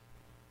again?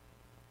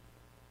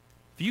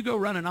 If you go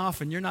running off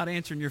and you're not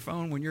answering your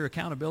phone when your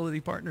accountability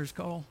partners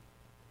call,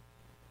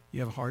 you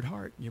have a hard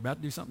heart. You're about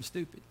to do something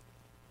stupid.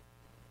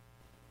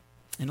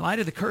 In light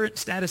of the current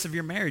status of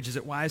your marriage, is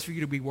it wise for you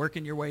to be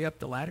working your way up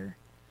the ladder?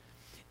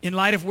 In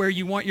light of where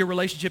you want your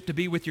relationship to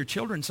be with your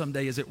children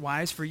someday, is it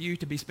wise for you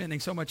to be spending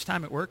so much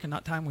time at work and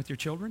not time with your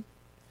children?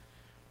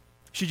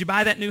 Should you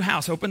buy that new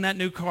house, open that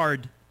new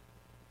card?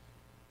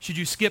 Should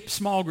you skip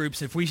small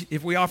groups? If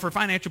we offer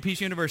Financial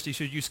Peace University,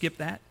 should you skip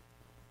that?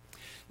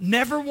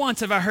 Never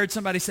once have I heard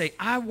somebody say,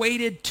 I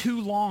waited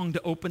too long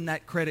to open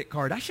that credit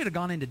card. I should have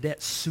gone into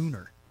debt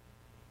sooner.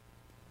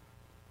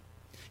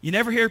 You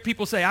never hear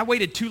people say, I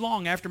waited too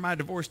long after my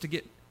divorce to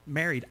get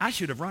married. I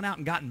should have run out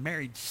and gotten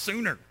married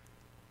sooner.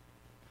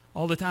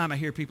 All the time I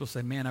hear people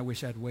say, man, I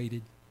wish I'd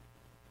waited.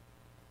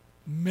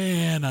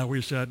 Man, I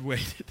wish I'd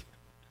waited.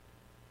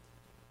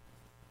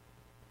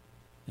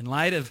 In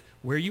light of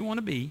where you want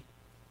to be,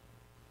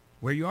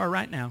 where you are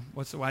right now,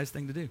 what's the wise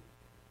thing to do?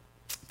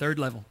 Third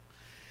level.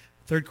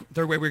 Third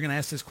way we're going to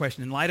ask this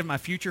question. In light of my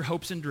future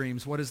hopes and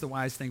dreams, what is the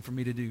wise thing for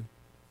me to do?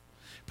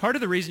 Part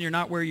of the reason you're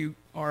not where you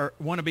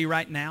want to be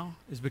right now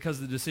is because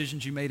of the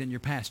decisions you made in your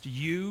past.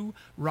 You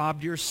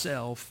robbed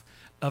yourself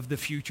of the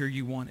future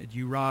you wanted.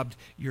 You robbed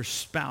your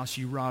spouse.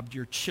 You robbed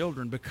your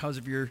children because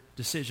of your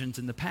decisions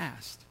in the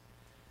past.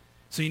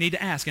 So you need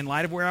to ask, in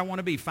light of where I want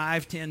to be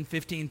 5, 10,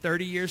 15,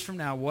 30 years from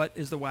now, what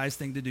is the wise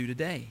thing to do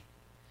today?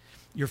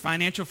 Your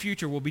financial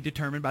future will be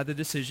determined by the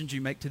decisions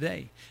you make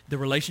today. The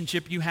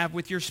relationship you have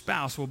with your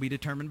spouse will be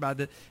determined by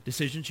the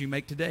decisions you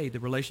make today. The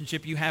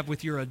relationship you have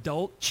with your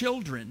adult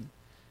children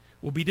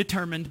will be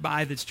determined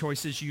by the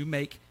choices you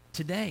make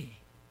today.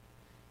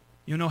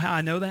 You know how I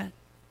know that?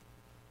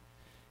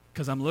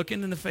 Because I'm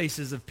looking in the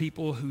faces of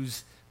people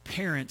whose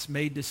parents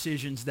made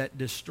decisions that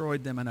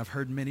destroyed them, and I've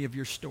heard many of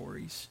your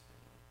stories.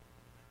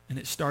 And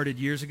it started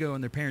years ago,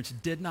 and their parents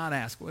did not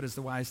ask, what is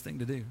the wise thing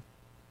to do?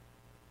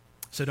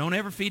 So don't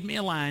ever feed me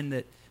a line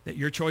that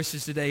your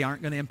choices today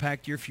aren't going to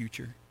impact your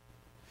future.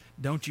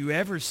 Don't you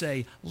ever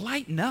say,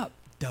 lighten up,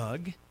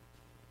 Doug.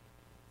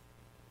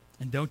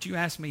 And don't you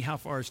ask me how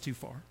far is too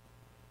far.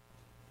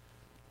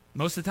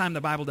 Most of the time,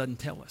 the Bible doesn't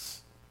tell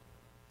us.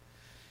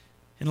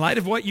 In light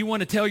of what you want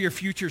to tell your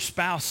future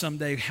spouse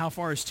someday, how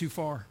far is too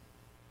far?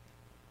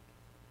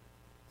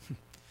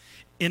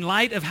 In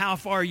light of how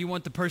far you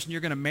want the person you're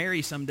going to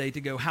marry someday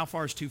to go, how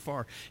far is too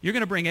far? You're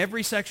going to bring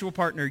every sexual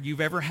partner you've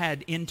ever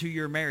had into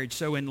your marriage.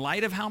 So in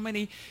light of how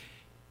many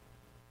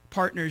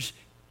partners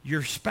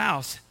your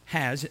spouse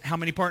has, how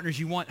many partners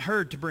you want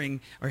her to bring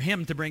or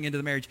him to bring into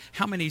the marriage,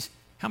 how many's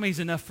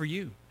enough for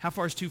you? How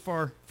far is too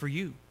far for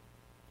you?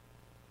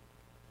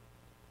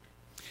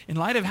 In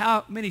light of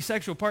how many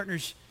sexual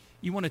partners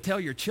you want to tell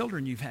your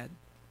children you've had,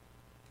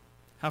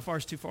 how far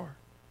is too far?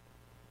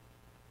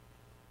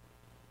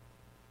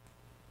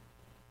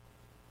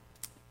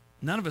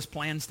 None of us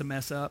plans to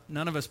mess up.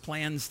 None of us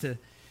plans to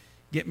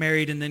get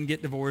married and then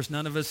get divorced.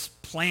 None of us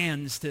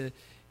plans to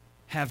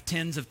have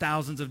tens of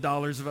thousands of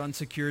dollars of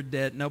unsecured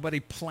debt.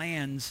 Nobody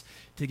plans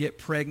to get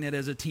pregnant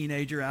as a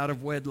teenager out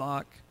of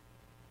wedlock.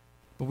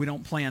 But we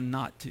don't plan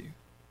not to.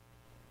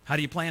 How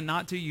do you plan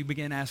not to? You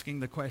begin asking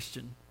the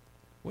question,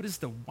 what is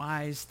the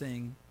wise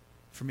thing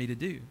for me to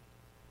do?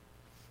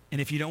 And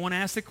if you don't want to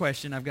ask the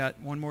question, I've got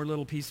one more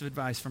little piece of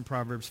advice from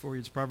Proverbs for you.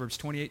 It's Proverbs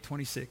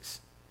 28:26.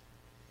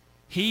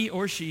 He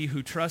or she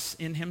who trusts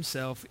in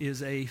himself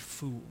is a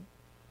fool,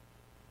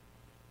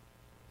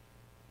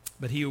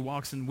 but he who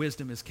walks in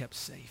wisdom is kept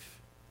safe.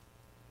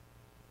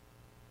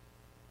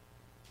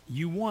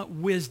 You want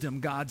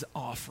wisdom, God's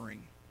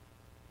offering,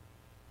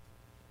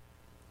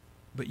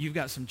 but you've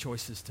got some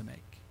choices to make.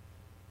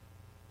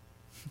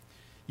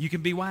 You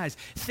can be wise.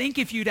 Think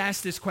if you'd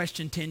asked this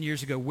question 10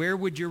 years ago, where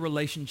would your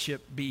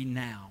relationship be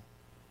now?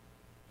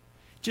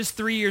 Just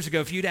 3 years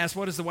ago, if you'd asked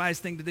what is the wise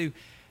thing to do,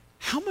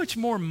 how much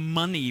more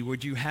money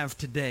would you have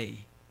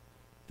today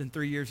than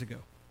 3 years ago?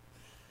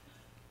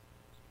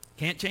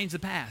 Can't change the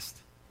past.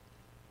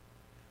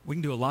 We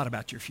can do a lot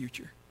about your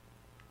future.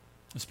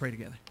 Let's pray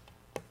together.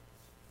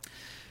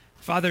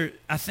 Father,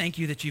 I thank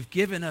you that you've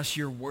given us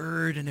your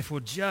word, and if we'll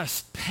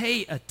just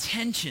pay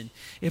attention,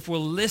 if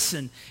we'll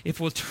listen,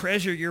 if we'll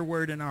treasure your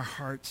word in our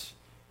hearts.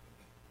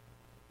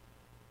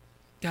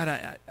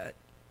 God,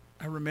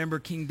 I remember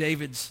King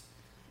David's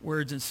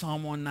words in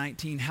Psalm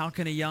 119, how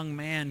can a young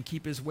man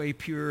keep his way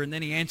pure? And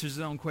then he answers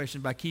his own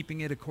question by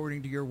keeping it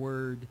according to your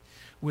word.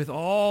 With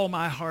all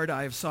my heart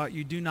I have sought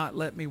you. Do not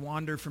let me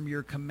wander from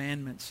your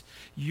commandments.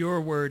 Your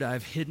word I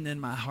have hidden in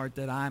my heart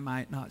that I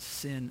might not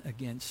sin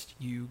against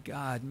you.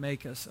 God,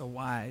 make us a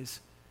wise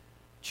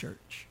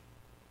church.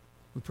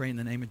 We pray in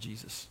the name of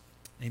Jesus.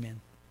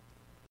 Amen.